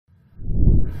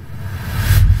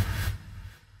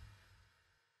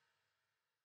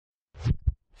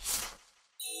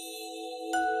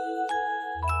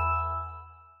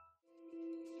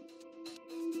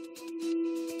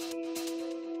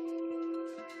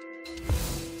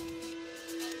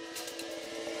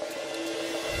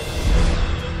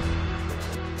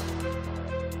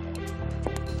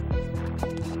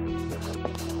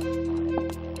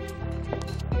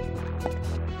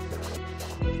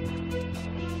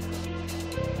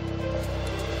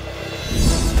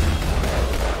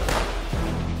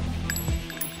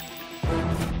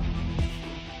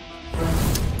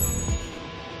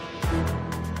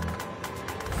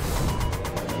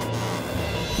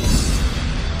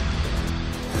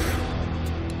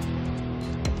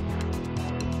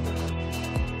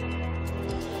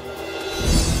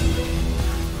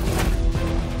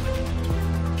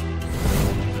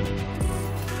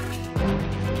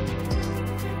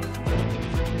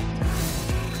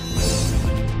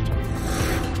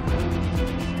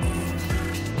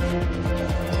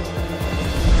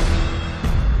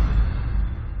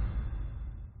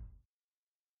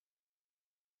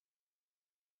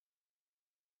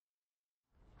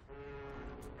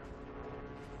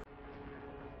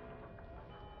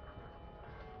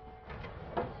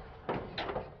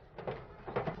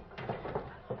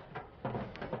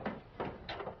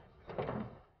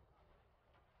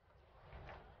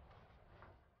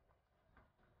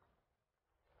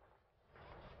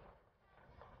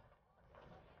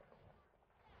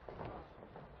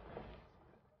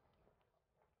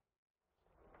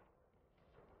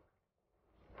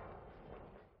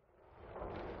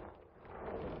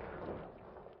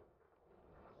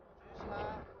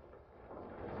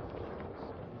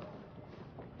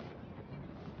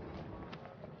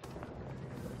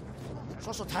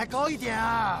双手抬高一点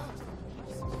啊！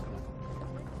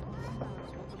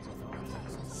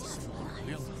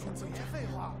别废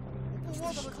话，我不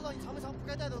摸怎么知道你藏没藏不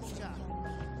该带的东西啊？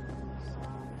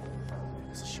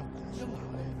这是小姑娘啊，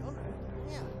不要惹人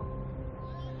呀！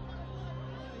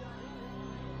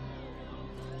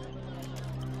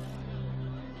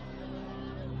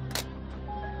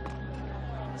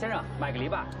先生，买个篱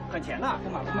笆，很钱的。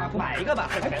买一个吧，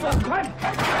走开！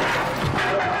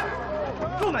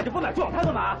不买就不买，撞他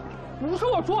干嘛？不是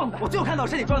我撞的，我就看到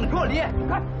是你撞的，给我离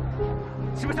开！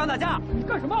是不是想打架？你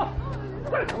干什么？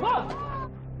干什么？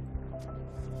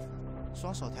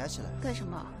双手抬起来。干什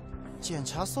么？检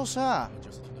查搜身啊！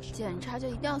检查就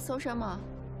一定要搜身吗？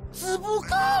只不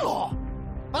干了，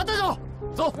把他带走。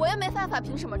走。我又没犯法，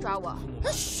凭什么抓我？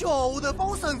小的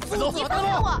帮婶子，走。你放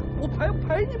开我！我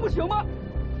陪你不行吗？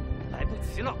来不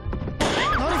及了。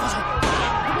哪里发生？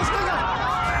你过去看看。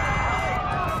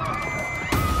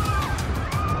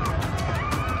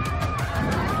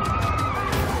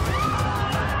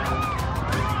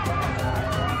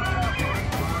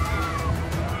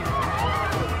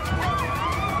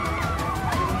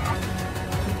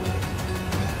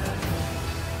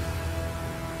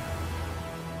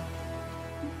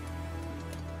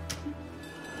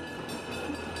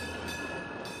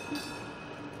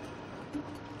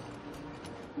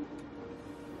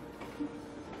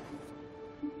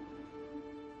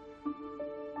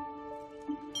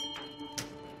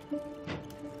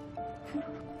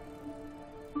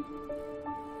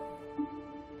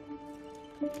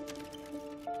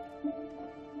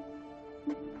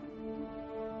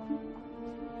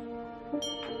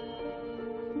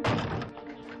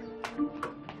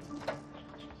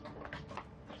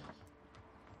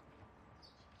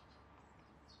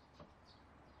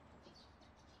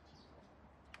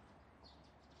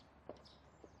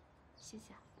 谢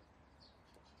谢。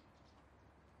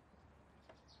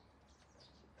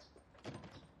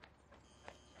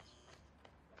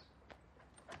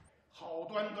好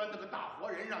端端的个大活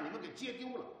人让你们给接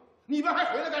丢了，你们还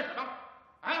回来干什么？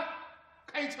啊？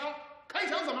开枪？开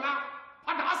枪怎么了？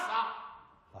怕打死啊？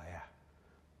老爷，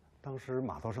当时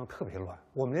码头上特别乱，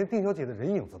我们连丁小姐的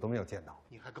人影子都没有见到。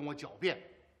你还跟我狡辩？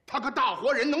他个大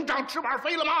活人能长翅膀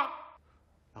飞了吗？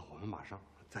那我们马上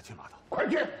再去码头。快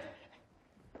去！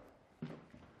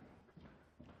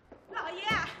 老爷，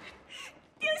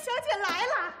丁小姐来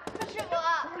了。师傅，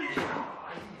一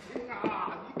清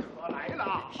啊，你可来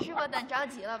了。师傅等着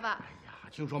急了吧？哎呀，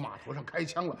听说码头上开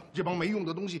枪了，这帮没用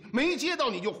的东西没接到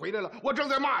你就回来了，我正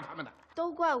在骂他们呢。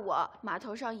都怪我，码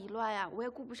头上一乱呀，我也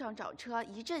顾不上找车，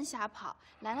一阵瞎跑，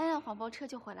拦了辆黄包车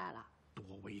就回来了。多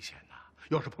危险呐！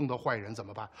要是碰到坏人怎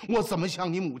么办？我怎么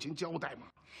向你母亲交代嘛？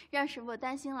让师傅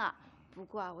担心了。不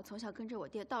过我从小跟着我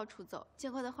爹到处走，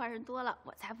见过的坏人多了，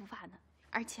我才不怕呢。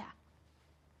而且。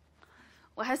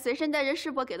 我还随身带着师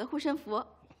伯给的护身符。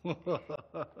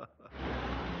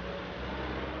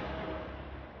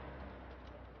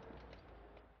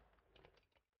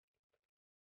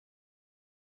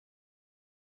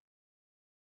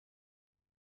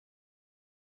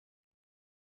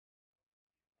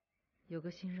有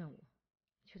个新任务，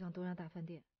去趟东阳大饭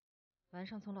店，晚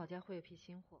上从老家会有批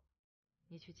新货，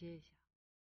你去接一下。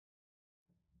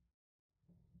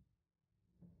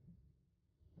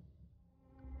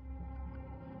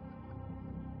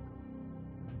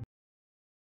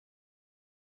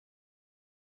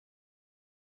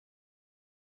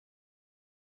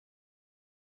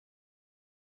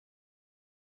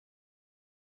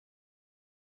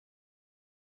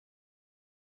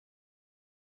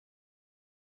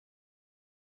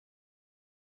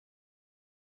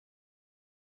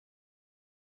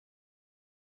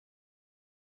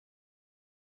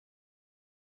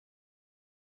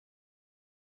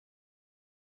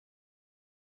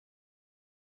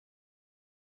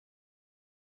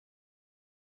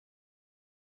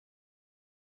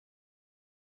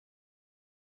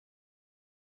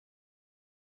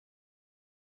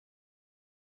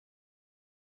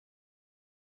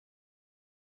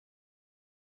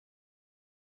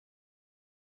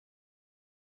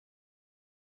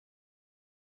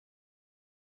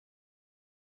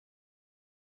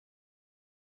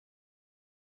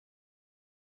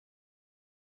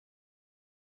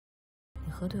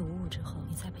 你核对无误之后，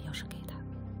你再把钥匙给他。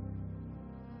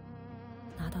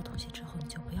拿到东西之后，你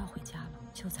就不要回家了，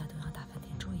就在东阳大饭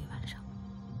店住一晚上。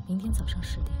明天早上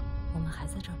10点，我们还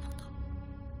在这儿碰头。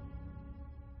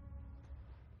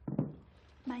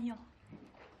慢用。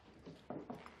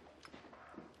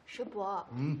师伯，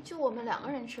就我们2个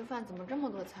人吃饭，怎么这么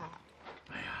多菜？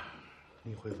哎呀，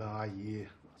你慧芬阿姨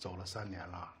走了3年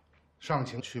了，上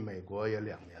情去美国也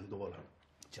2年多了，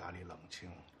家里冷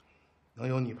清。能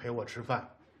有你陪我吃饭，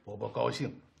伯伯高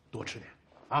兴，多吃点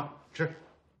啊，吃。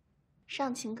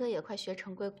上情哥也快学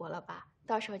成归国了吧？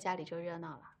到时候家里就热闹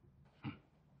了。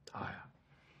他呀，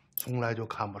从来就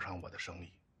看不上我的生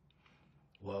意，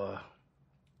我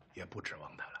也不指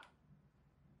望他了。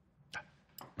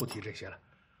不提这些了，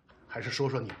还是说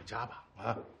说你们家吧。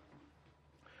啊，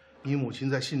你母亲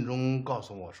在信中告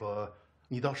诉我说，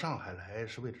你到上海来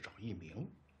是为了找一鸣，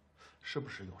是不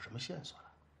是有什么线索了？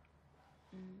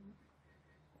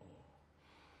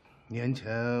年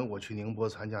前我去宁波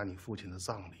参加你父亲的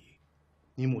葬礼，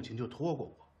你母亲就托过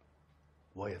我，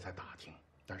我也在打听，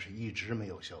但是一直没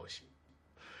有消息。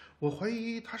我怀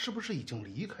疑他是不是已经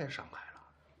离开上海了？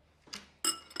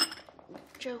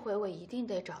这回我一定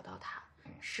得找到他。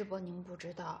师伯，您不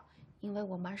知道，因为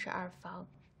我妈是二房，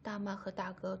大妈和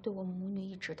大哥对我们母女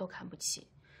一直都看不起。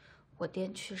我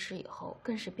爹去世以后，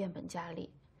更是变本加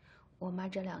厉。我妈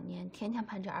这2年天天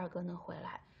盼着二哥能回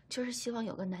来，就是希望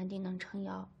有个男丁能撑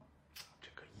腰。这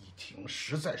个一听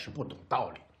实在是不懂道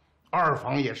理，二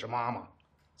房也是妈妈，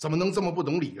怎么能这么不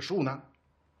懂礼数呢？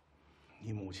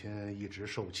你母亲一直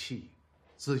受气，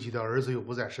自己的儿子又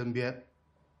不在身边，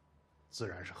自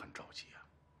然是很着急啊。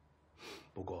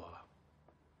不过，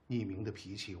一鸣的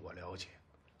脾气我了解，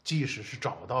即使是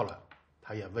找到了，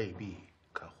他也未必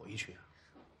肯回去啊。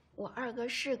我二哥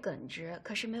是耿直，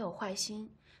可是没有坏心。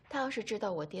他要是知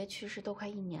道我爹去世都快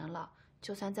1年了，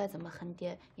就算再怎么恨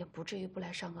爹，也不至于不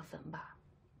来上个坟吧。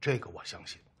这个我相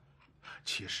信。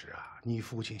其实啊，你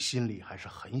父亲心里还是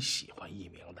很喜欢一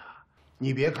鸣的。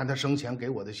你别看他生前给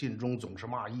我的信中总是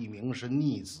骂一鸣是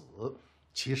逆子，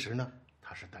其实呢，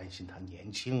他是担心他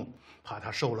年轻，怕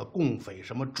他受了共匪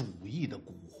什么主义的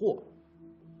蛊惑，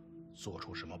做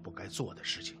出什么不该做的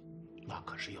事情，那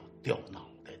可是要掉脑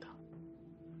袋的。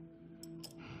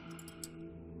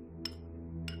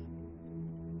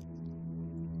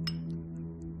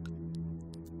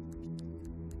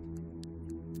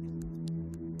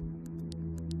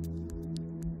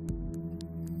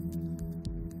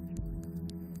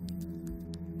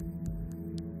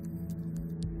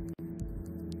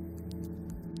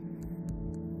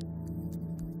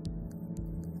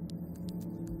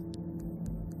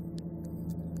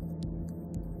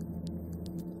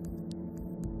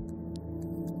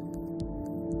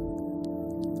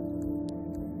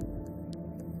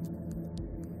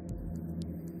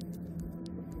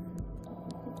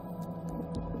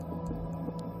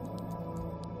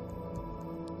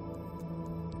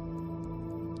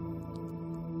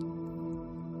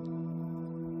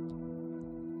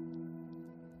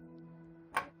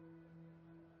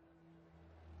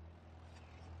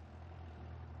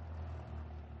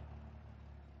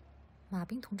马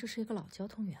兵同志是一个老交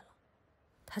通员了，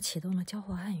他启动了交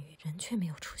货暗语，人却没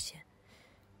有出现，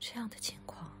这样的情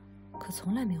况可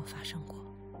从来没有发生过。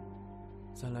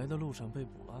在来的路上被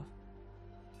捕了？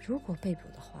如果被捕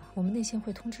的话，我们内线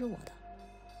会通知我的。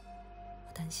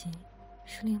我担心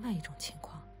是另外一种情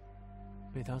况，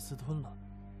被他私吞了。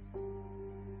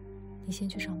你先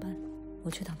去上班，我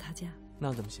去趟他家。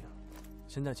那怎么行？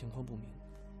现在情况不明，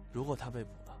如果他被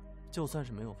捕了，就算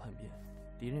是没有叛变，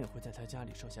敌人也会在他家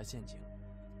里设下陷阱。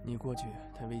你过去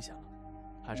太危险了，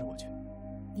还是我去。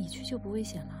你去就不危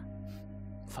险了。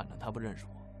反正他不认识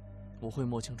我，我会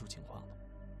摸清楚情况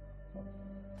的。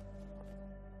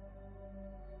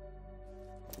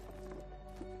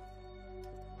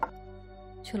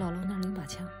去老楼那儿领把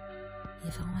枪，以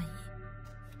防万一。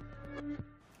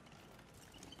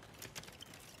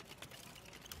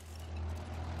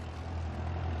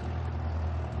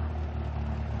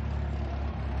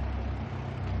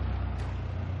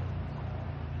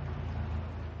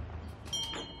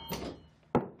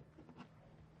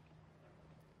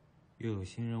又有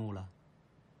新任务了。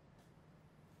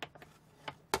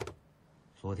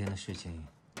昨天的事情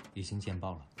已经见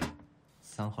报了。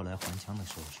3号来还枪的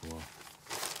时候说，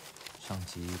上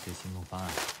级对行动方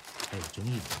案还有争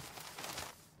议的。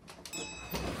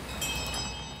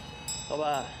老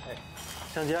板，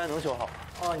相机还能修好吗？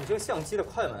哦，你这个相机的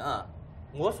快门啊，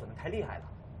磨损的太厉害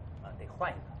了，得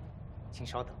换一个。请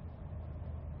稍等。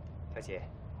小姐，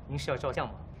您是要照相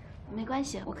吗？没关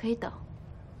系，我可以等。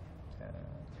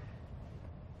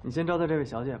你先招待这位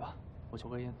小姐吧，我抽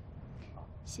根烟。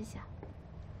谢谢。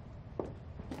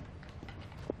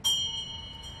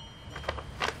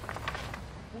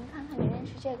您看看，你认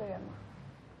识这个人吗？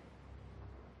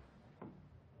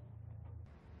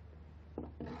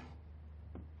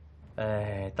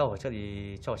到我这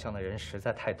里照相的人实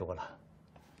在太多了，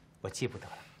我记不得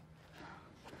了。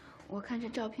我看这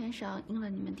照片上印了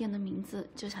你们店的名字，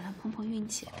就想来碰碰运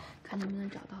气，看能不能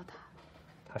找到他。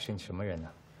他是你什么人呢？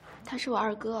他是我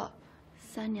二哥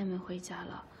，3年没回家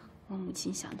了，我母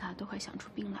亲想他都快想出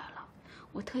病来了，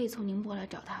我特意从宁波来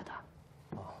找他的。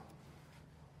哦，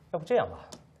要不这样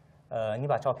吧，你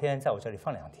把照片在我这里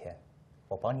放2天，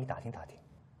我帮你打听打听。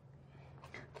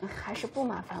还是不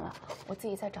麻烦了，我自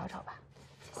己再找找吧，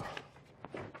谢谢。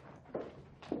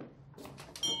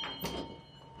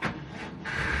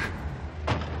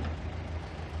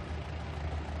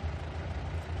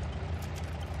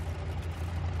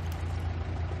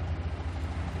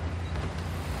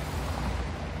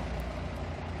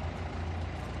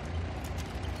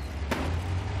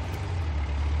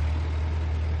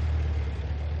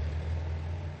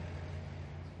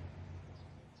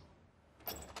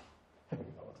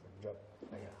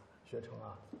学成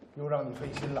啊，又让你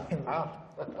费心了啊！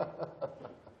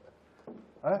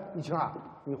哎，一晴啊，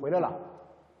你回来了，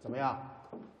怎么样？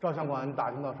照相馆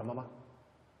打听到什么吗？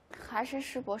还是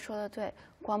师伯说的对，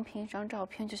光凭一张照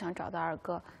片就想找到二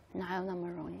哥，哪有那么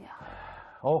容易啊？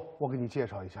哦，我给你介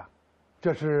绍一下，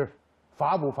这是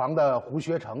法捕房的胡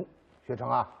学成，学成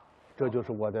啊，这就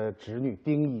是我的侄女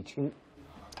丁易青。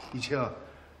易青，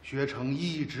学成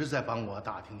一直在帮我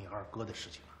打听你二哥的事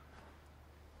情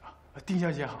啊。丁小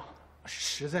姐好。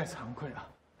实在惭愧啊！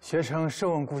学成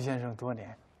受问顾先生多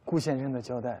年，顾先生的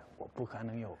交代我不可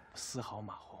能有丝毫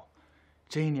马虎。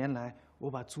这1年来，我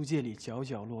把租界里角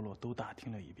角落落都打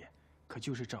听了一遍，可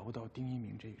就是找不到丁一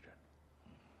鸣这个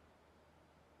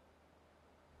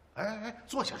人。哎，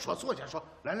坐下说，坐下说，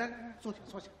来，坐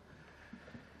下。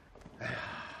哎呀，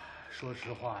说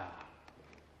实话呀，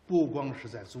不光是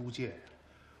在租界，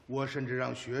我甚至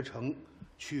让学成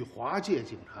去华界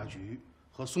警察局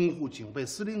和淞沪警备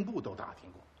司令部都打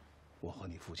听过。我和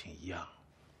你父亲一样，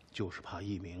就是怕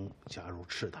一鸣加入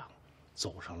赤党，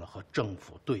走上了和政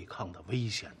府对抗的危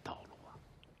险道路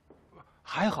啊。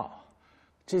还好，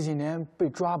这几年被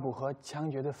抓捕和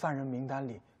枪决的犯人名单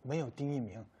里没有丁一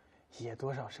鸣，也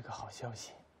多少是个好消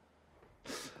息。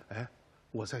哎，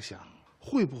我在想，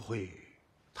会不会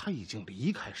他已经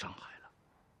离开上海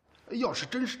了？要是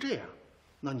真是这样，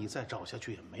那你再找下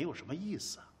去也没有什么意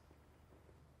思啊。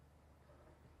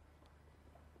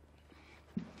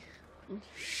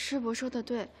师伯说的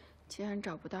对，既然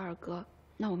找不到二哥，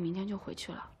那我明天就回去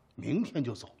了。明天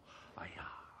就走？哎呀，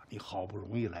你好不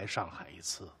容易来上海一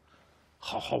次，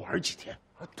好好玩几天。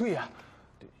对呀，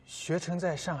学成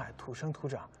在上海土生土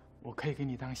长，我可以给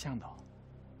你当向导。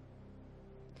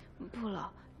不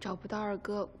了，找不到二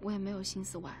哥，我也没有心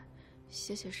思玩。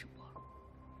谢谢师伯。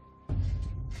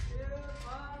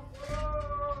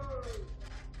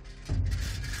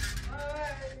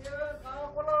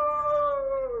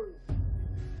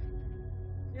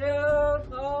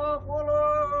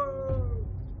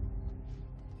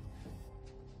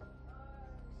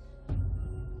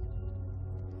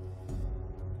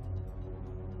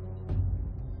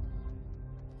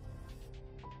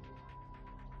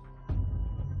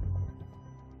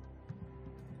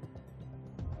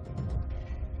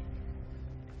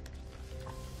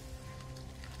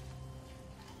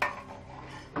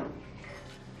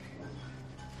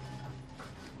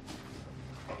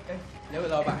两位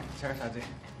老板，吃点啥子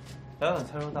？2碗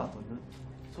菜肉大馄饨，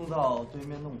送到对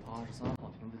面弄堂23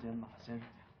号亭子间马先生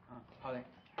家。好嘞。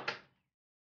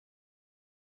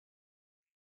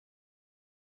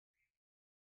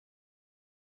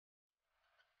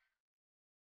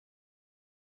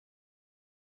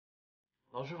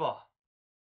老师傅，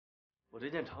我这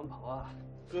件长袍啊，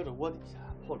搁着窝底下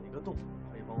破了一个洞，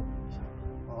可以帮我补一下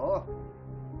吗？哦，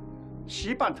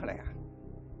先帮脱了呀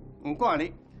，5光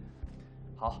钿。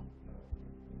好。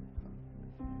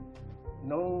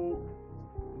侬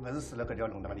不是住了搿条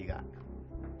弄堂里个？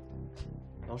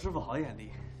老师傅好眼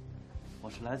力，我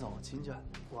是来找亲家。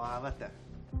怪不得，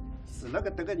住了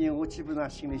搿搭个人，我基本上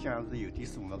心里向是有点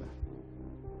数目的。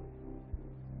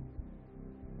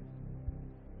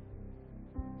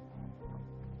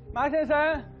马先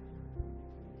生，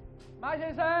马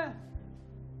先生，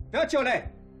不要叫嘞，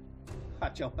瞎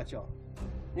叫八叫，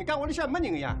人家屋里向没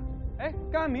人呀。哎，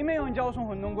刚明明有人叫我送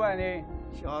馄饨过来的。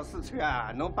小四川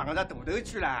啊，侬碰着大头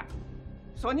去了。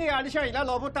昨日夜里向伊拉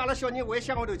老婆带了小人回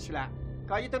乡下头去了，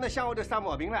讲伊蹲辣乡下头生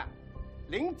毛病了。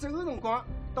临走个辰光，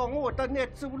到我搿搭拿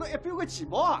做了一半个钱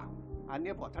包啊，也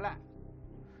拿跑脱了。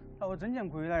那我真见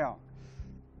鬼了哟！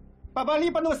爸爸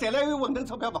里把侬赚了一碗馄饨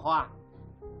钞票不好啊？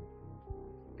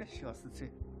搿小四川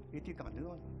有点戆头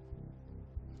哦。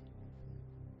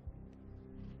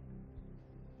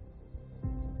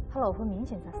他老婆明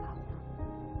显在撒谎，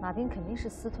马斌肯定是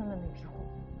私吞了那批货。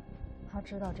他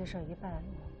知道这事儿一败露，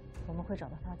我们会找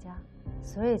到他家，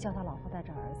所以叫他老婆带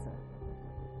着儿子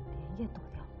连夜躲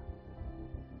掉了。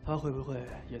他会不会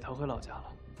也逃回老家了？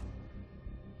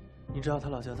你知道他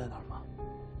老家在哪儿吗？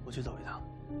我去走一趟。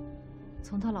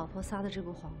从他老婆撒的这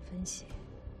个谎分析，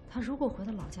他如果回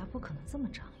到老家，不可能这么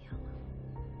张扬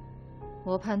了。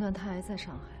我判断他还在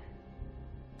上海，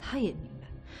他也明白，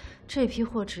这批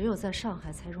货只有在上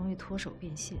海才容易脱手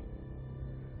变现。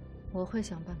我会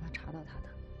想办法查到他的。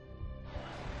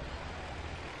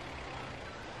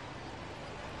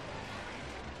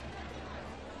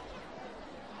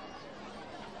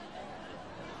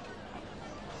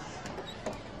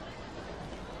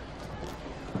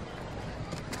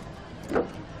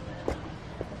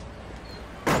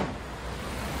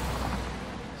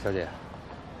 小姐，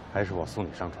还是我送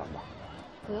你上船吧。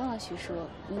不用了，徐叔，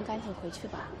您赶紧回去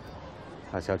吧。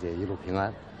大小姐一路平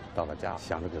安，到了家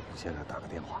想着给顾先生打个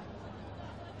电话。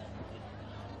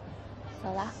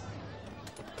走了。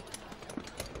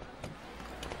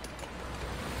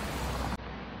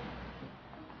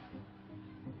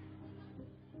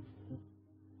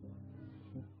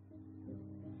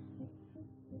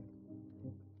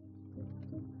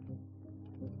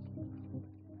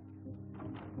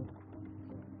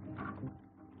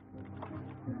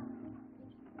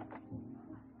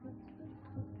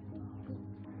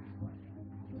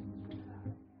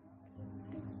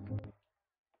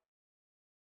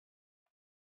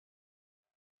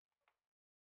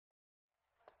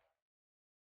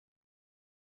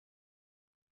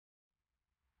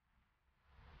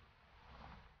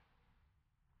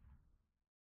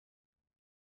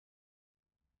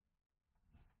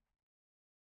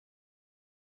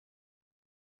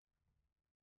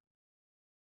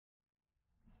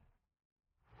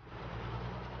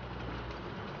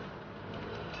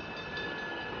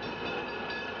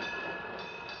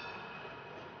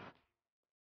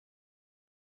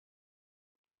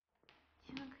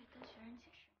请问可以登寻人启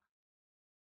事吗？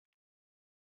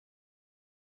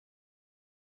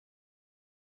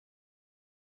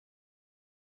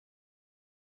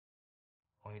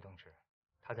红玉同志，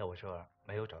他在我这儿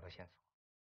没有找到线索，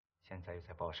现在又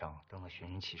在报上登了寻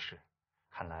人启事，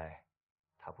看来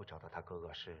他不找到他哥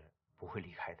哥是不会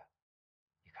离开的。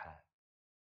你看，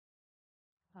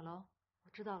老楼，我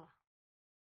知道了。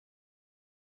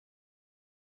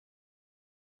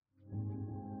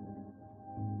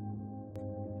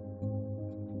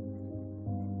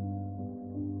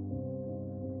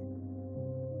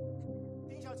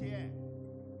 丁小姐，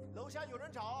楼下有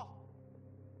人找。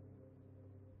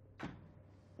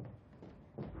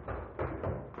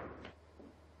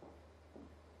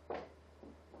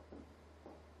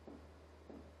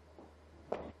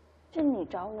是你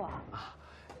找我啊？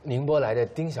宁波来的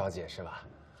丁小姐是吧？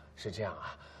是这样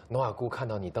啊，农阿姑看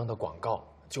到你登的广告，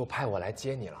就派我来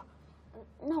接你了。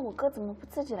那我哥怎么不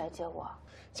自己来接我？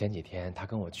前几天他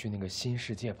跟我去那个新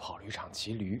世界跑驴场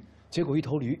骑驴。 结果一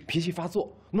头驴脾气发作，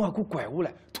农阿姑拐过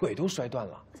来，腿都摔断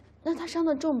了。那他伤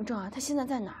得重不重啊？他现在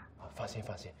在哪儿？放心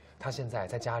放心，他现在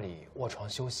在家里卧床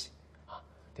休息。啊，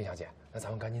丁小姐，那咱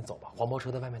们赶紧走吧，黄包车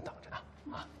在外面等着呢。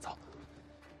啊，走。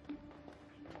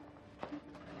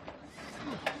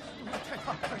太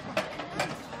烫太烫！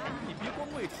你别光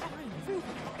为他，你为我。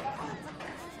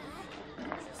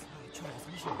去老三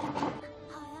去。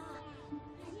好呀，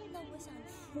那我想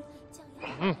去酱鸭。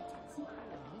嗯。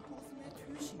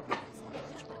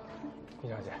 丁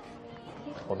小姐，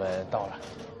我们到了。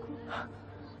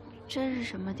这是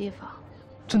什么地方？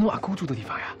这农阿姑住的地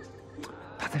方呀，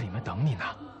她在里面等你呢。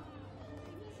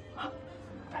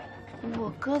我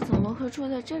哥怎么会住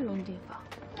在这种地方？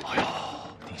哎呦，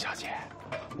丁小姐，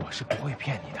我是不会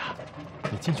骗你的，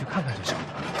你进去看看就行了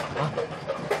啊。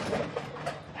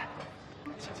来，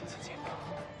请进，请进。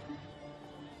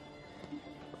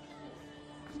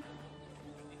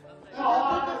好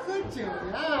啊，喝酒呀！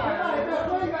再喝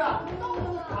一个。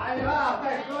 哎呀，再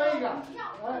喝一个！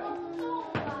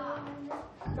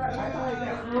再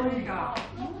喝一个！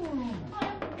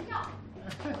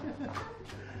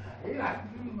谁来？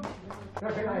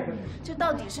这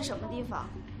到底是什么地方？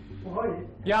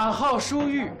养号书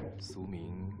寓，俗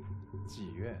名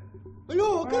妓院。哎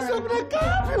呦，这小姑娘更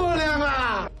漂亮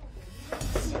啊！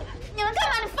你们干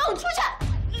嘛？你放我出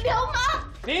去！流氓！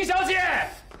宁小姐，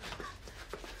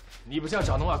你不是要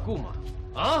找农阿姑吗？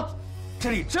啊？ 这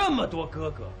里这么多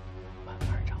哥哥，慢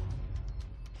慢找，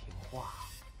听话，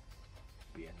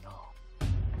别闹。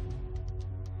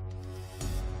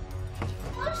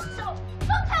放手，放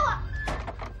开我！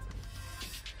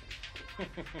哎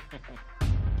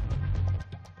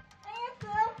呀，哥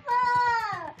哥，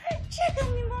这个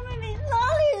宁波妹妹哪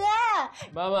里来？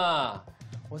妈妈，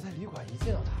我在旅馆一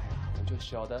见到她呀，我就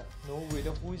晓得浓微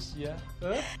的呼吸。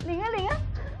领啊领啊！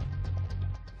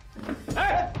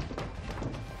哎！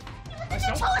 这些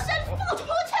畜生，你放我出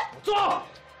去！坐。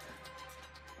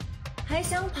还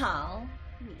想跑？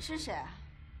你是谁？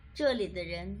这里的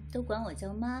人都管我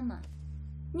叫妈妈，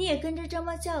你也跟着这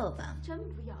么叫吧。真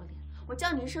不要脸！我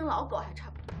叫你一声老狗还差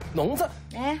不多。聋子，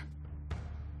来，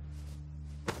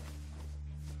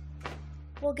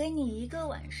我给你1个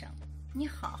晚上，你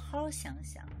好好想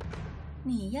想。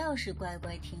你要是乖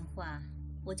乖听话，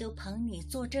我就捧你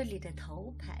做这里的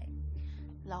头牌。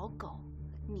老狗，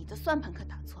你的算盘可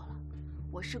打错了，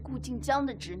我是顾静江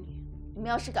的侄女，你们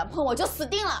要是敢碰我，就死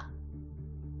定了。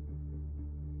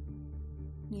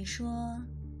你说，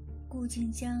顾静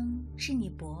江是你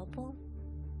伯伯？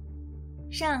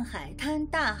上海滩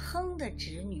大亨的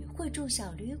侄女会住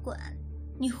小旅馆，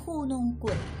你糊弄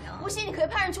鬼呀！不信你可以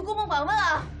派人去故宫馆问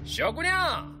啊。小姑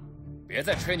娘，别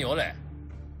再吹牛了，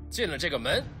进了这个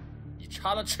门，你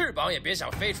插了翅膀也别想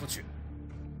飞出去。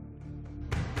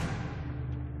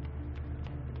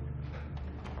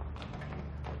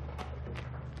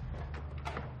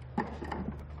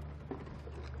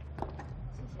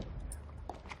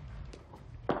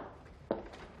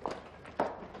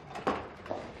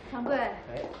掌柜，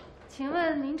请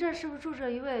问您这儿是不是住着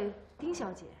一位丁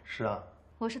小姐？是啊，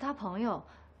我是她朋友，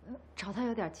找她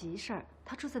有点急事儿。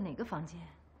她住在哪个房间？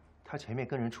她前面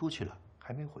跟人出去了，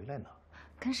还没回来呢。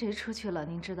跟谁出去了？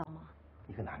您知道吗？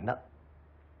一个男的。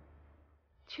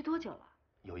去多久了？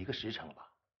有1个时辰了吧。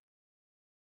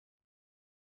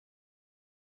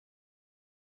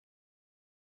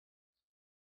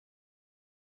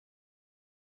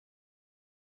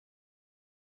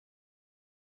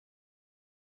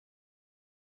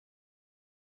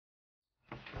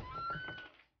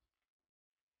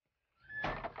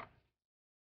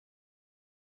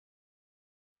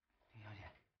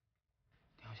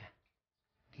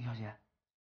丁小姐，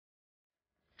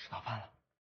吃早饭了。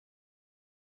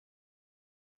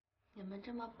你们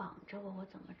这么绑着我，我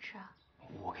怎么吃啊？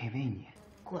我可以喂你。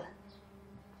滚！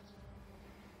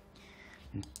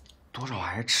你多少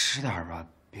还是吃点吧，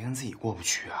别跟自己过不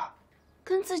去啊。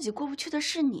跟自己过不去的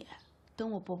是你。等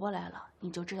我伯伯来了，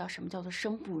你就知道什么叫做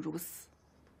生不如死。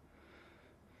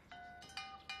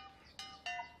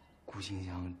顾静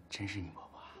江真是你伯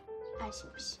伯啊？爱信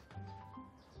不信？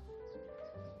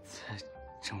这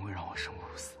真会让我生不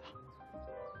如死啊！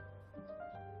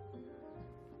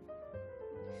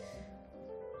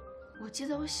我记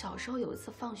得我小时候有一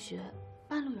次放学，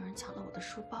半路有人抢了我的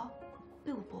书包，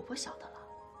被我伯伯晓得了，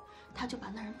他就把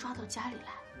那人抓到家里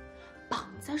来，绑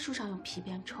在树上用皮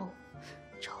鞭抽，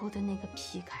抽的那个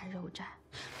皮开肉绽，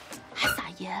还撒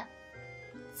盐，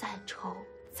再抽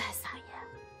再撒盐。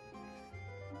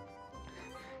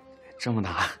这么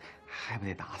打还不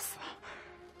得打死啊？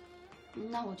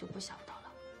那我就不晓得了。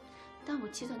但我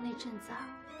记得那阵子啊，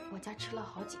我家吃了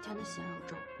好几天的鲜肉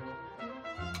粥。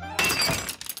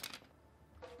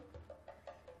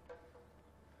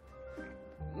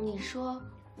你说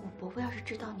我伯伯要是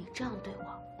知道你这样对我，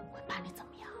会把你怎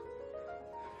么样？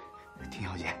丁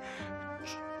小姐，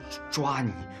抓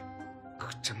你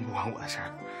可真不关我的事儿，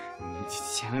你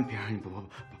千万别让你伯伯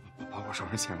把我手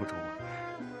上鲜肉粥啊！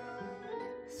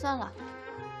算了，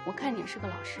我看你也是个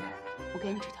老实人，我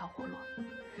给你指条活路。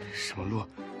什么路？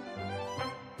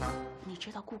你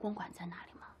知道故宫馆在哪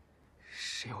里吗？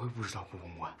谁会不知道故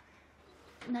宫馆？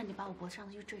那你把我脖子上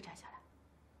的玉坠摘下来。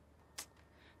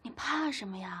你怕什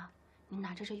么呀？你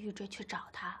拿着这玉坠去找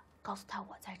他，告诉他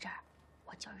我在这儿，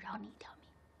我就饶你一条命。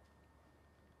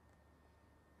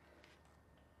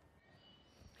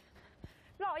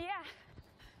老爷，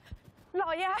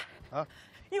老爷啊，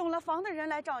永乐坊的人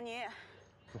来找您。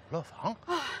永乐坊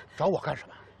啊，找我干什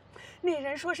么？那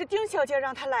人说是丁小姐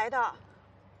让他来的。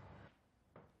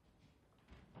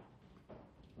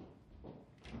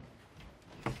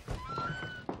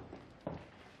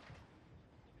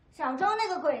小周那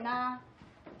个鬼呢？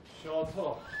小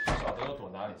偷不晓得又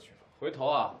躲哪里去了。回头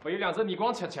啊，把一两只米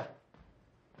光切切。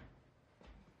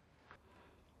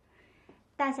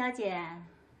大小姐，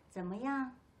怎么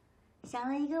样？想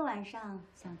了1个晚上，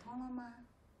想通了吗？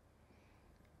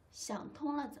想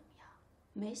通了怎么样？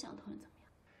没想通又怎么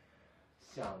样？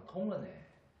想通了呢，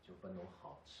就不能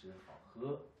好吃好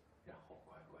喝，然后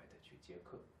乖乖的去接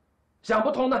客；想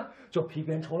不通呢，就皮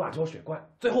鞭抽辣椒水罐，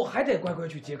最后还得乖乖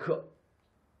去接客。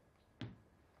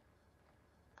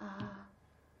啊，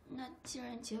那既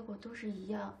然结果都是一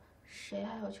样，谁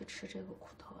还要去吃这个苦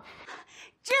头啊？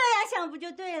这样想不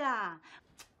就对了？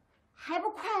还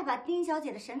不快把丁小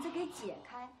姐的绳子给解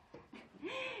开！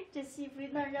这细皮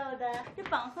嫩肉的，这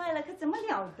绑坏了可怎么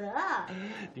了得啊？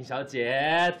丁小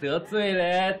姐得罪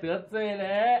了，得罪了！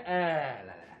哎，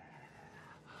来，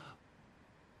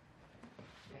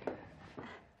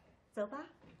走吧，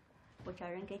我找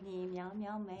人给你描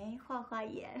描眉、画画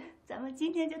眼，咱们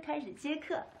今天就开始接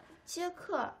客。接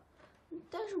客？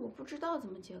但是我不知道怎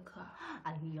么接客。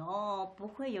哎呦，不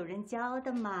会有人教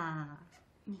的嘛。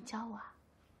你教我啊？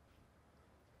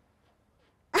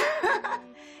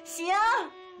行，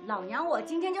老娘我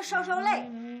今天就受累。来，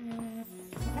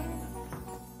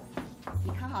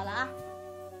你看好了啊。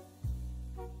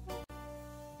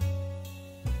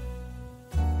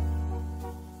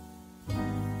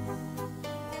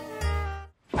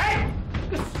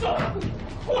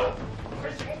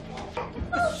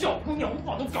小姑娘无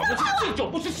法都搞得清，这酒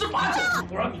不是十八酒。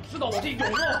我让你知道，我这有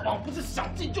药方不是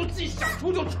想进就进，想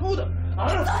出就出的。啊！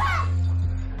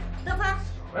德宽，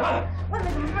回来！外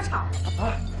面怎么这么吵？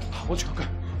啊！我去看看。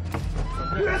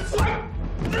儿子，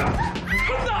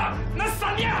那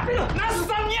三年，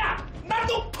那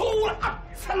都吐了，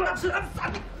三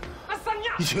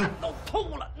年，一晴都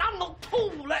吐了，那都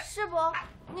吐了。师伯，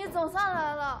你总算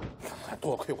来了。还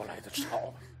多亏我来得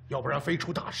早，要不然非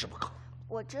出大事不可。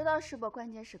我知道师伯关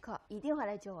键时刻一定会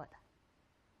来救我的。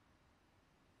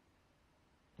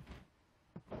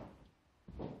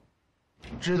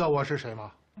知道我是谁吗？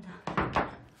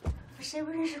谁不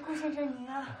认识顾先生您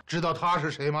啊？知道他是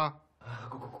谁吗？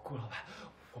顾老板，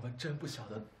我们真不晓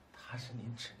得她是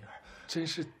您侄女儿，真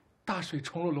是大水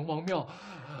冲了龙王庙。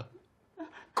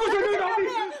顾先生饶命！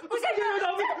顾先生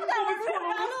饶命！我们错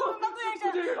了，顾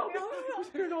先生饶命！顾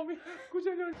先生饶命！顾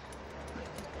先生。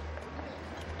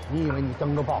你以为你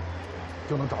登个报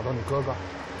就能找到你哥哥？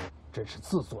真是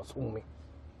自作聪明。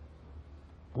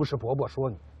不是伯伯说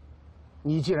你，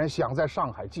你既然想在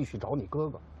上海继续找你哥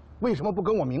哥，为什么不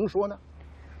跟我明说呢？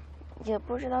也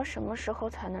不知道什么时候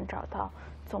才能找到，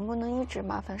总不能一直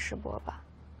麻烦师伯吧？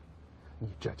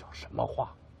你这叫什么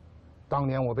话？当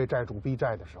年我被债主逼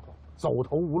债的时候，走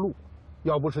投无路，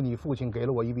要不是你父亲给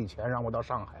了我一笔钱让我到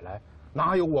上海来，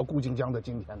哪有我顾靖江的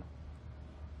今天呢？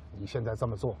你现在这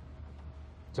么做，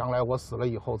将来我死了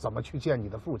以后怎么去见你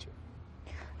的父亲？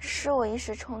是我一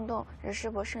时冲动，惹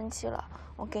师伯生气了，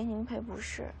我给您赔不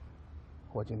是。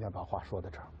我今天把话说到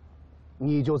这儿，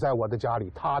你就在我的家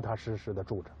里踏踏实实的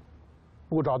住着，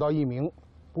不找到一鸣，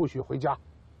不许回家，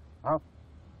啊！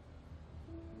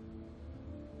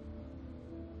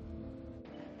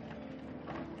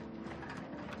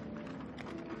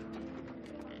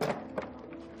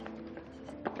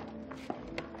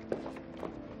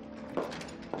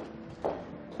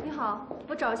你好，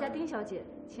我找一下丁小姐，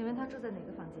请问她住在哪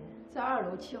个房间？在2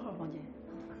楼7号房间。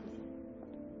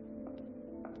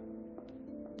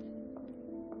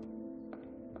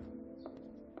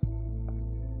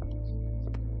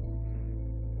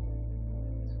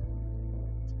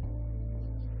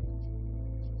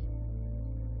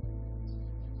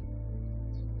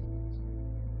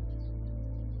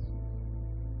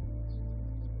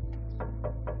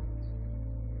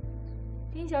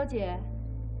丁小姐。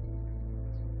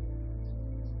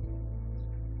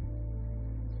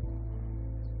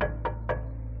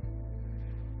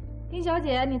丁小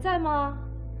姐，你在吗？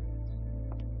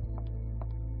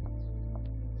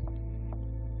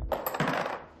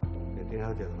给丁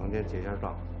小姐的房间结一下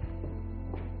账。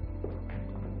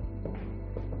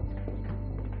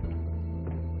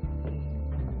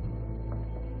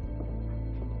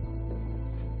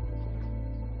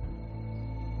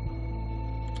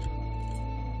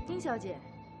丁小姐。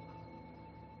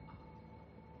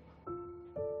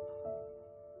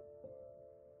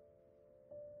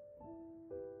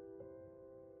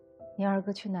你二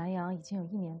哥去南阳已经有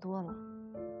1年多了，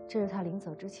这是他临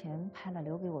走之前拍了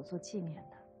留给我做纪念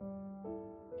的。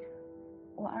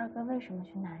我二哥为什么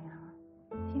去南阳啊？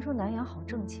听说南阳好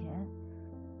挣钱。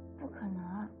不可能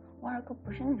啊，我二哥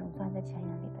不是那种钻在钱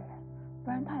眼里的人，不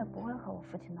然他也不会和我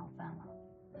父亲闹翻了。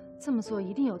这么做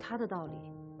一定有他的道理。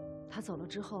他走了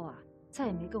之后啊，再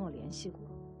也没跟我联系过。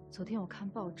昨天我看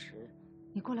报纸，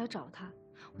你过来找他，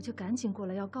我就赶紧过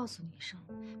来要告诉你一声，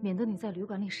免得你在旅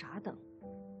馆里傻等。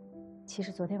其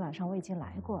实昨天晚上我已经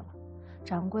来过了，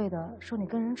掌柜的说你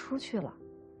跟人出去了。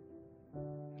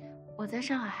我在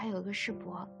上海还有个师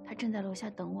伯，他正在楼下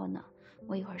等我呢。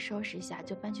我一会儿收拾一下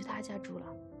就搬去他家住了。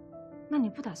那你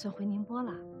不打算回宁波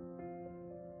啦？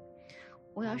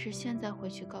我要是现在回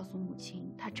去告诉母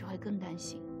亲，她只会更担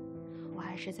心。我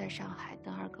还是在上海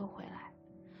等二哥回来。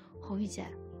红玉姐，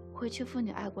回去妇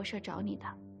女爱国社找你的，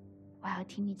我还要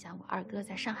听你讲我二哥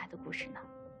在上海的故事呢。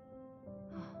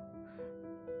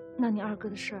那你二哥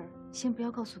的事儿先不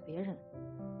要告诉别人，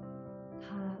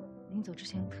他临走之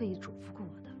前特意嘱咐过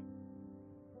我的。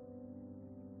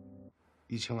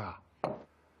一清啊，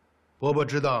伯伯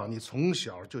知道你从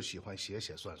小就喜欢写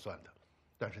写算算的，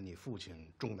但是你父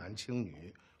亲重男轻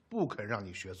女，不肯让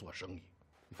你学做生意。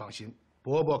你放心，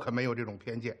伯伯可没有这种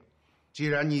偏见。既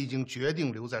然你已经决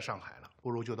定留在上海了，不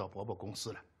如就到伯伯公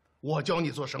司来，我教你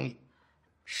做生意。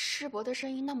世博的声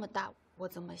音那么大，我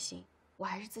怎么信？我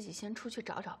还是自己先出去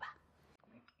找找吧。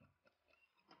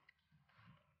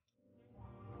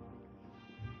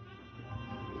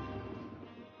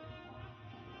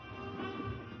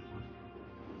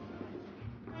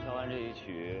跳完这一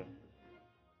曲，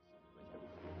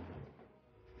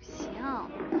不行，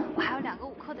我还有2个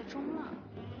5课的钟呢。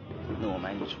那我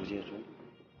买你出街钟，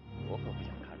我可不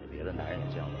想看着别的男人也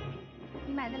这样搂着。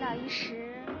你买得了一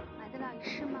时，买得了一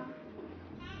世吗？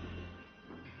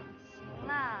行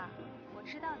啦，我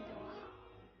知道你对我好，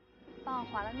帮我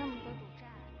还了那么多赌债，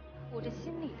我这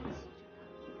心里头急着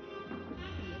呢。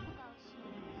别不高兴，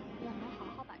我们好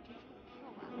好把这局跳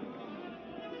完。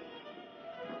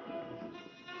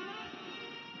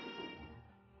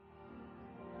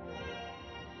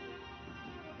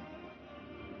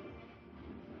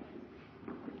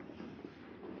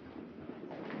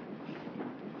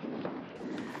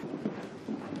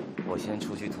我先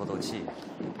出去透透气，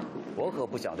我可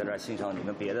不想在这儿欣赏你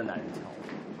们别的男人跳舞。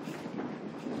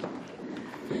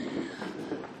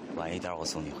晚一点我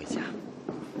送你回家。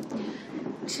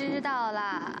知道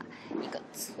啦，你个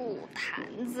醋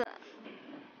坛子。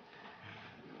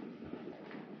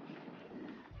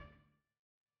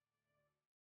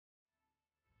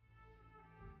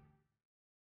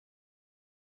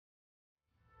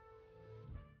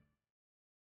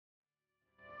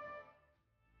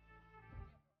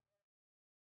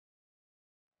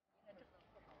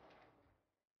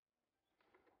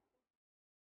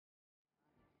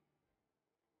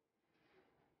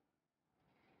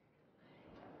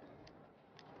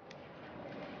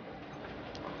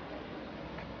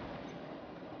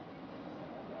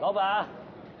老板，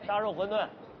大肉馄饨。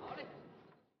好嘞。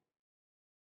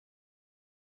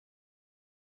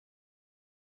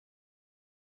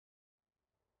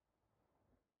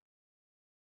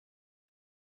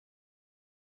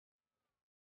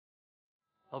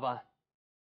老板，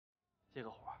这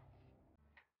个活儿。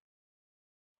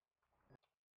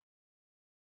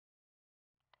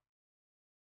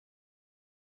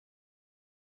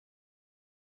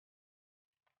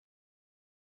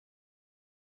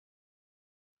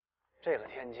这个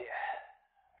天气，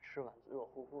吃碗子热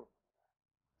乎乎的，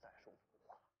再舒服不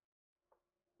过了。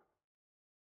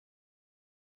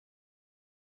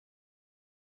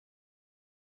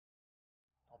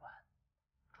老板，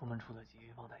出门出的急，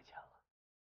欲望太强了，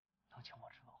能请我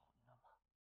吃碗馄饨吗？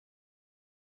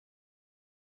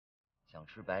想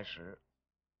吃白食，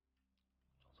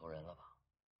找错人了吧？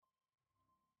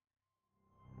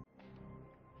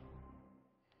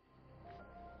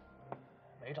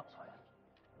没找错人。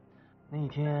那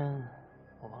天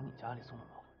我往你家里送了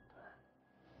碗馄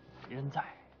饨，没人在，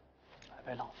白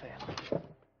白浪费了。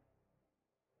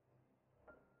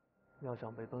要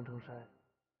想被崩成山，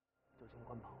就尽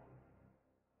管跑。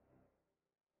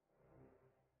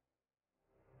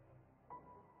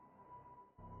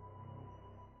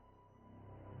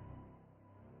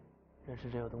认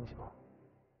识这个东西吗？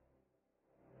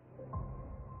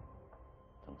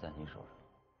怎么在你手上？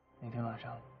那天晚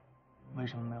上为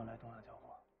什么没有来东亚交货？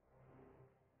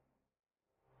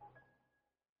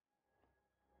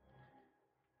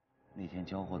那天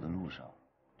交货的路上，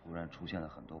突然出现了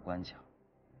很多关卡，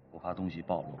我怕东西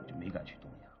暴露，就没敢去东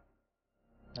亚。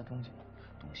那东西呢？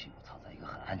东西我藏在一个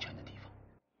很安全的地方。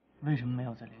为什么没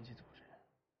有再联系组织，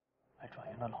还转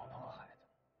移了老婆和孩子？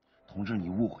同志，你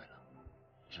误会了。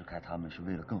支开他们是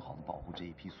为了更好的保护这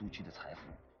一批苏区的财富。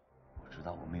我知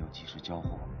道我没有及时交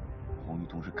货，红玉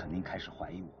同志肯定开始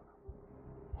怀疑我了。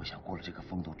我想过了这个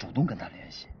风头，主动跟他联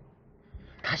系。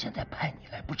他现在派你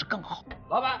来，不是更好？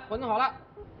老板，馄饨好了。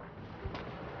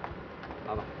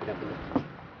老板，这点馄饨。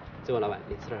这位老板，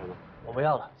你吃点什么？我不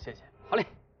要了，谢谢。好嘞。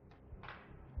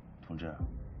同志，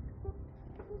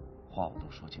话我都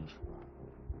说清楚了，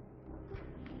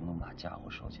能不能把家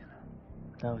伙收起来？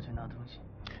带我去拿东西。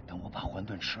等我把馄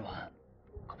饨吃完，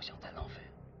可不想再浪费。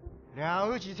2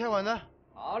个荠菜馄饨。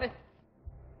好嘞。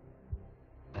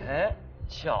哎，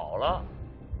巧了，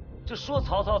这说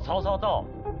曹操，曹操到，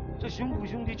这巡捕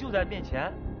兄弟就在面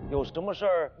前，有什么事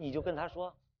儿你就跟他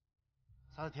说。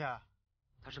啥事体啊？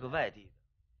他是个外地的，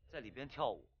在里边跳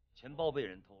舞，钱包被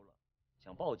人偷了，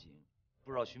想报警，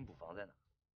不知道巡捕房在哪。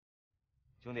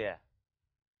兄弟，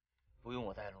不用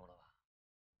我带路了吧？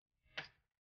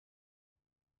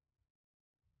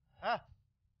哎，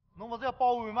侬不是要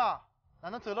报案吗？哪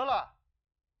能走了啦？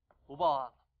不报案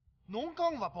了。侬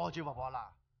讲不报就不报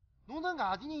啦？侬这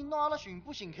外地人拿阿拉巡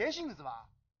捕寻开心是吧？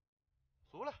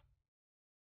坐了。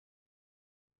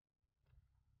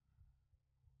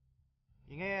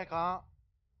应该讲，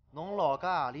侬老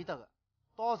家何里搭的？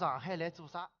到上海来做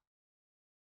啥？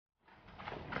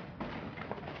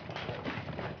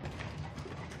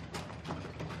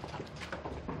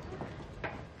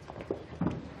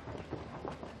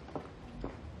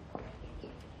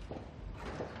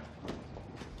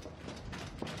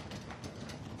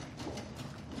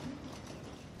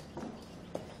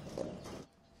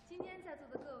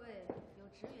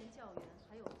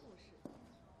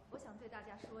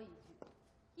说一句：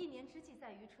一年之计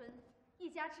在于春，一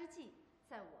家之计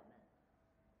在我们。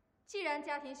既然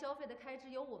家庭消费的开支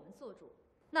由我们做主，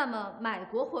那么买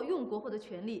国货、用国货的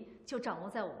权利就掌握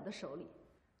在我们的手里。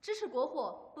支持国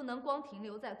货不能光停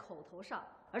留在口头上，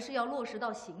而是要落实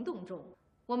到行动中。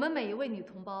我们每一位女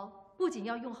同胞不仅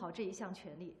要用好这一项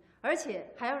权利，而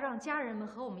且还要让家人们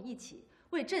和我们一起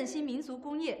为振兴民族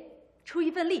工业出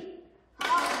一份力。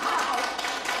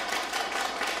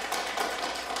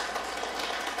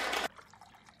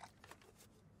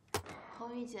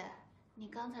红玉姐，你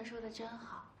刚才说的真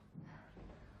好。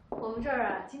我们这儿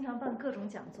啊，经常办各种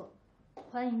讲座，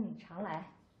欢迎你常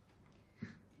来。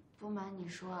不瞒你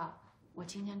说啊，我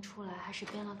今天出来还是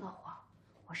编了个谎，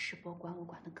我世伯管我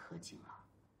管得可紧了。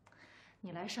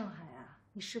你来上海啊，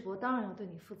你世伯当然要对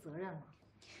你负责任了。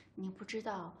你不知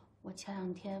道，我前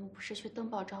2天不是去登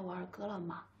报找我二哥了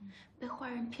吗？被坏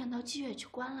人骗到妓院去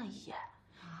关了1夜。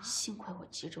幸亏我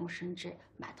急中生智，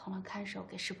买通了看守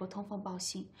给世伯通风报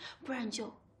信，不然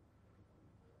就……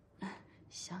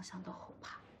想想都后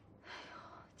怕。哎呦，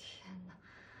天哪！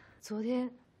昨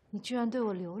天你居然对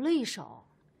我留了一手。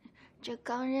这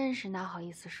刚认识哪好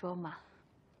意思说嘛。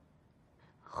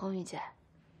红玉姐，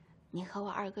你和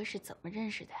我二哥是怎么认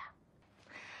识的呀？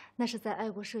那是在爱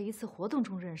国社一次活动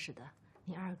中认识的。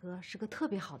你二哥是个特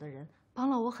别好的人，帮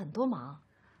了我很多忙。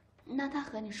那他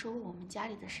和你说过我们家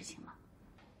里的事情吗？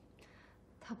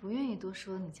他不愿意多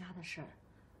说你家的事儿，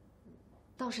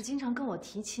倒是经常跟我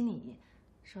提起你，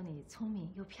说你聪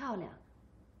明又漂亮，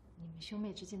你们兄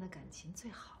妹之间的感情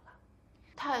最好了。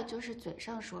他也就是嘴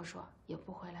上说说，也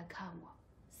不回来看我。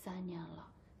3年了，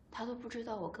他都不知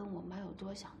道我跟我妈有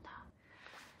多想他。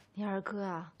你二哥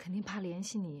啊，肯定怕联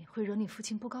系你会惹你父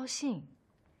亲不高兴。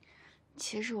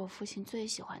其实我父亲最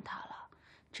喜欢他了，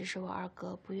只是我二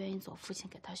哥不愿意走父亲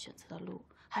给他选择的路，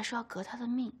还说要革他的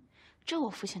命，这我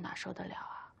父亲哪受得了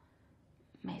啊？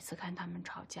每次看他们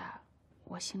吵架，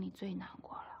我心里最难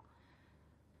过了。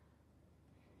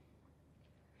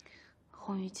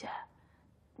红玉姐，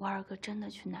我二哥真的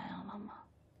去南阳了吗？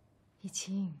一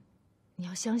清，你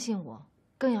要相信我，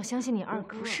更要相信你二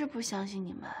哥。我不是不相信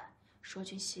你们，说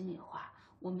句心里话，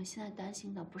我们现在担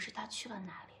心的不是他去了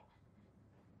哪里，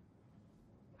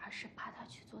而是怕他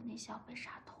去做那些要被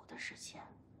杀头的事情。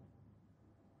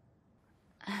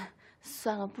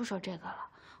算了，不说这个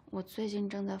了。我最近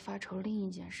正在发愁另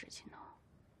一件事情呢。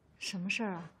什么事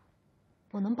儿啊？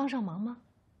我能帮上忙吗？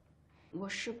我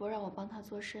师伯让我帮他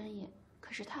做生意，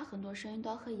可是他很多生意都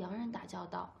要和洋人打交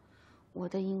道。我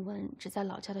的英文只在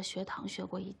老家的学堂学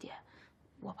过一点，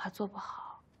我怕做不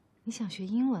好。你想学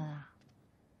英文啊？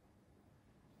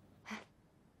哎，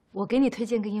我给你推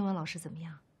荐个英文老师怎么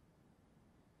样？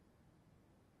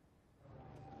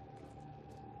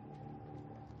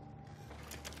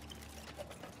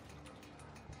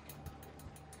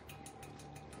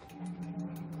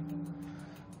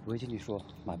维经理说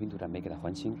马兵督长没给他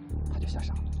还清，他就吓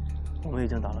傻了。我们已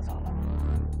经打了草了，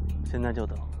现在就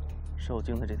等受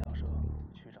惊的这条蛇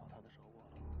去找他的手窝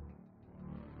了。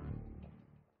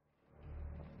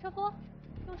车夫，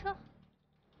用车。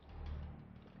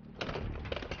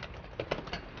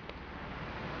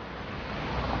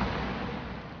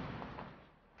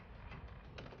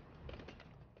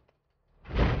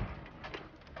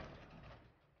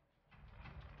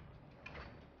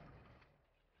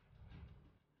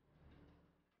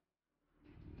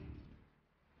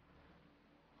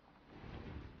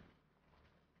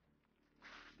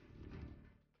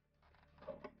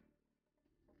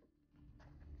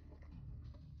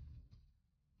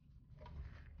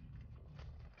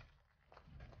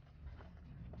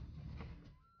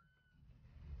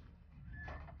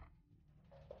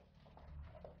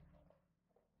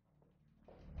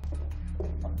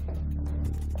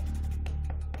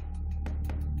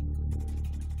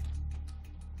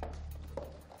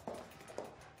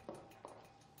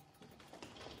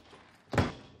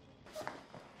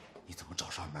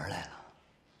上门来了。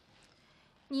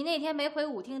你那天没回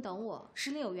舞厅等我，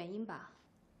是另有原因吧？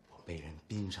我被人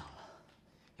逼上了，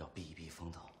要避一避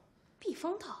风头。避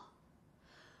风头？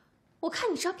我看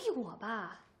你是要避我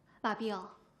吧，马兵。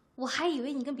我还以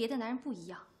为你跟别的男人不一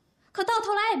样，可到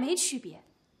头来也没区别，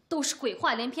都是鬼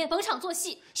话连篇，逢场作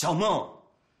戏。小梦，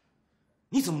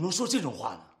你怎么能说这种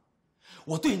话呢？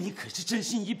我对你可是真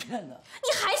心一片呢。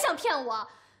你还想骗我？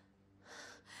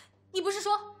你不是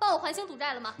说帮我还清赌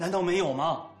债了吗？难道没有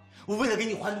吗？我为了给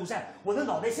你还赌债，我的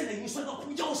脑袋现在已经拴到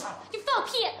裤腰上了。你放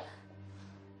屁！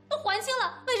都还清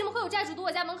了，为什么会有债主堵我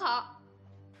家门口？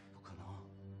不可能。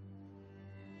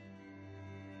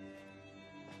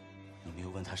你没有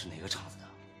问他是哪个厂子的？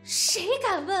谁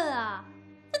敢问啊？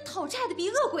那讨债的比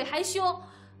恶鬼还凶。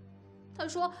他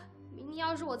说明天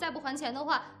要是我再不还钱的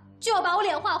话，就要把我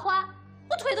脸画花，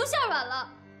我腿都吓软了。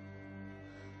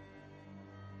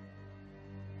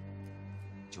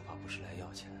就怕不是来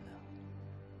要钱的，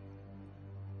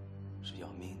是要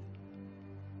命的。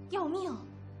要命？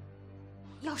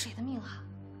要谁的命啊？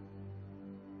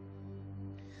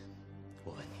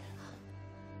我问你，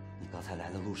你刚才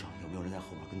来的路上有没有人在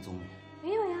后面跟踪你？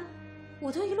没有呀，我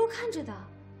都一路看着的。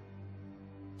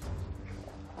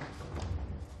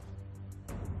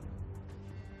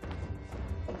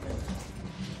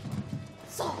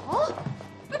走？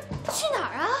不是去哪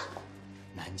儿啊？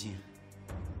南京。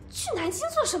去南京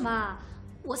做什么啊？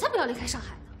我才不要离开上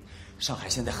海呢。上海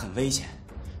现在很危险，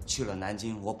去了南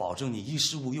京，我保证你衣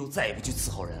食无忧，再也不去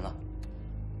伺候人了。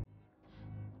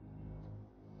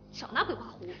少拿鬼话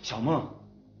胡。小梦，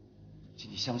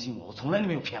请你相信我，我从来都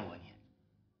没有骗过你。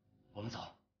我们走。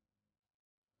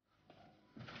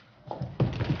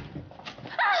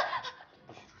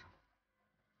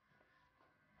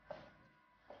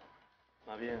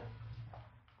马斌，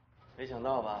没想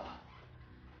到吧？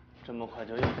这么快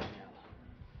就又见面了。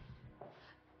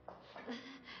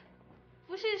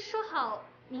不是说好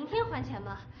明天还钱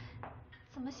吗？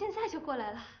怎么现在就过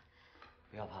来了？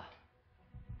不要怕，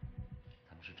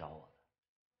他们是找我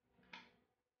的。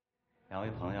两位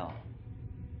朋友，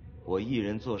我一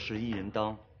人做事一人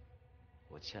当，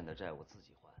我欠的债我自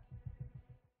己还，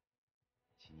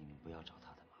请你们不要找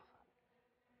他的麻烦。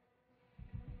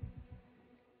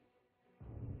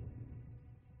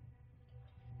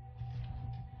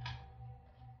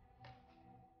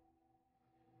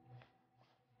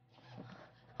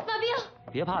马兵，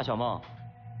别怕，小梦，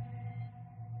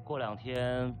过2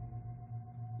天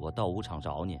我到舞场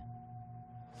找你。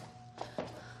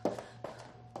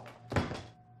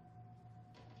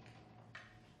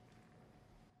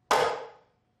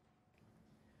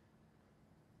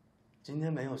今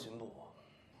天没有巡捕，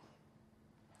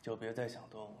就别再想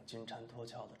动金蝉脱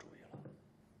壳的主意了。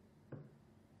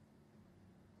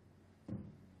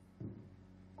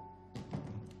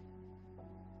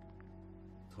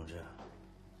同志，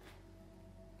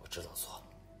我知道错了。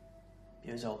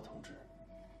别叫我同志，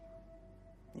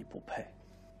你不配。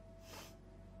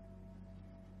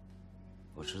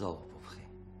我知道我不配，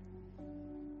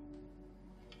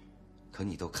可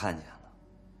你都看见了，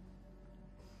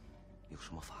有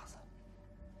什么法子？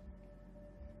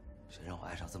谁让我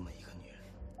爱上这么一个女人？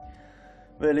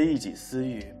为了一己私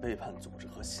欲背叛组织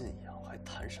和信仰，还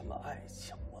谈什么爱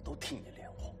情？我都替你脸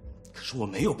红。可是我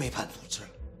没有背叛组织，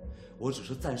我只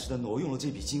是暂时的挪用了这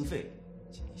笔经费，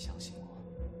请你相信我，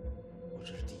我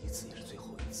这是第一次，也是最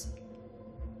后一次。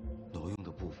挪用的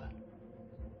部分，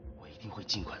我一定会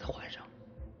尽快的还上。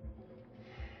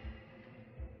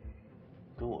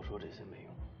跟我说这些没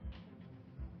用。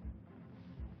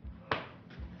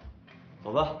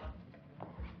走吧，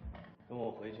跟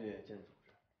我回去见组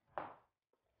织。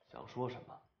想说什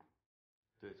么，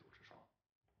对组织说。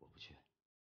我不去。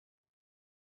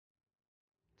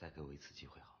再给我一次机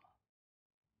会好吗？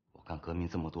我干革命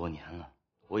这么多年了，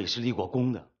我也是立过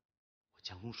功的，我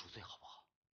将功赎罪好不好？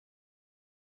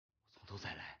我从头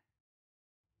再来，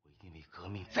我一定为革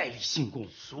命再立新功。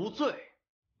赎罪？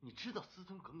你知道私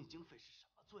吞革命经费是什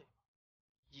么罪吗？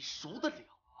你赎得了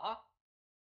啊？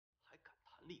还敢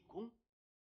谈立功？你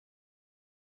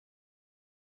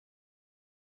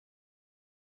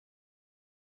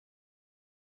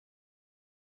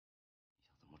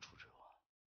想怎么处置我？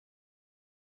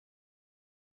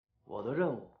我的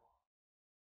任务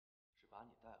是把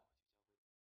你带回去交给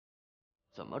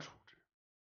你，怎么处置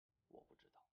我不知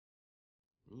道，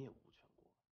你也无权过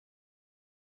问。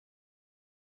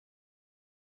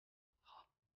好，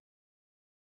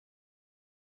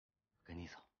跟你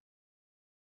走。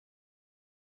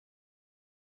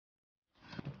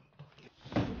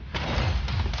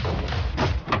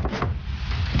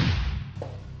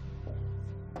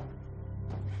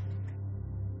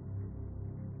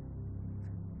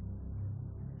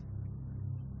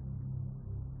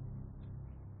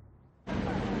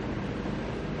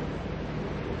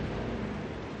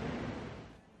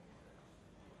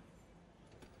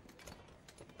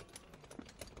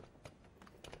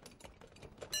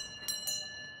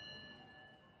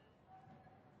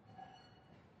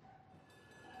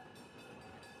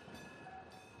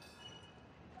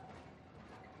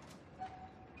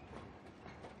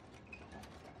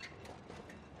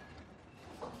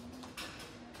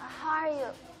How are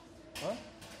you?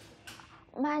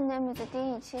 My name is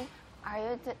丁易青. Are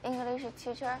you the English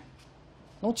teacher?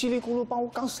 侬叽里咕噜帮我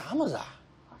讲啥么子啊？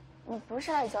你不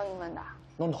是来教英文的？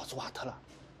侬脑子坏脱了！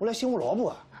我来寻我老婆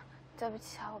啊！对不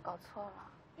起啊，我搞错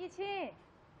了。易青，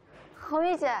红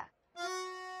玉姐。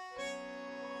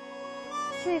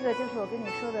这个就是我跟你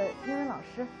说的英文老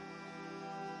师。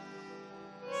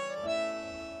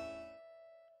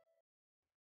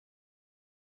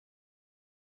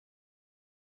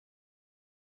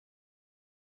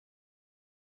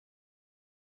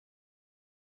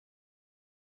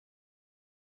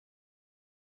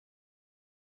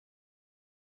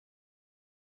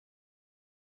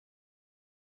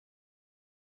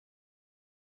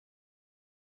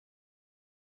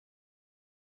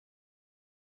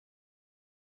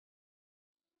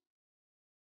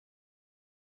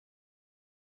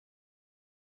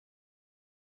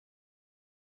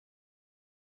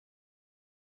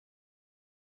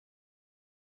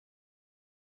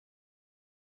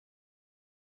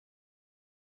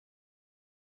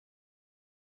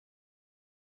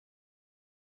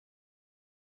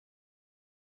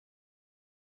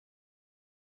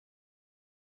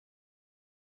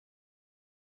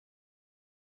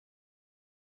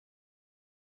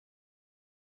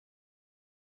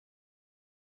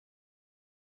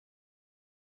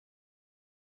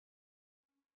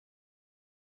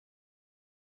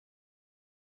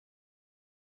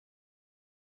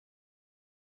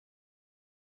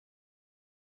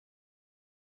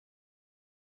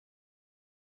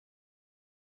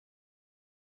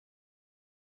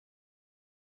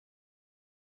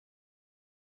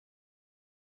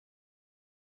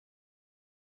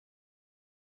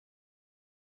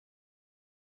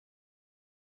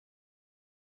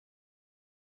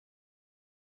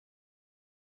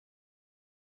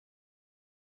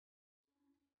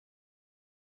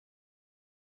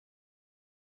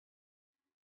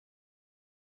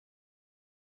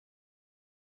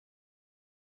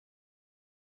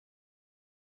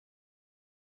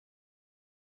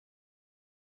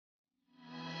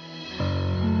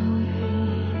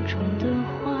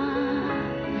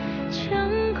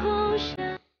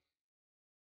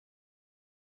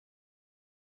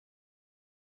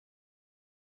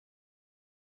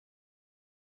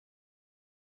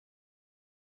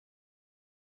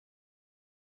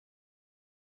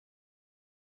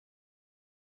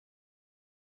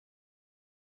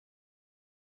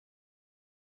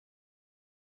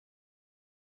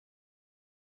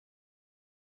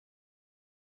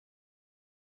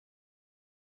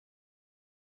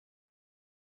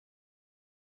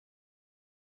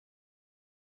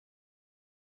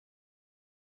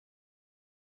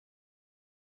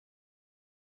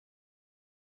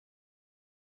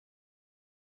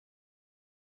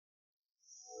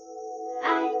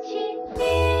爱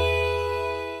情。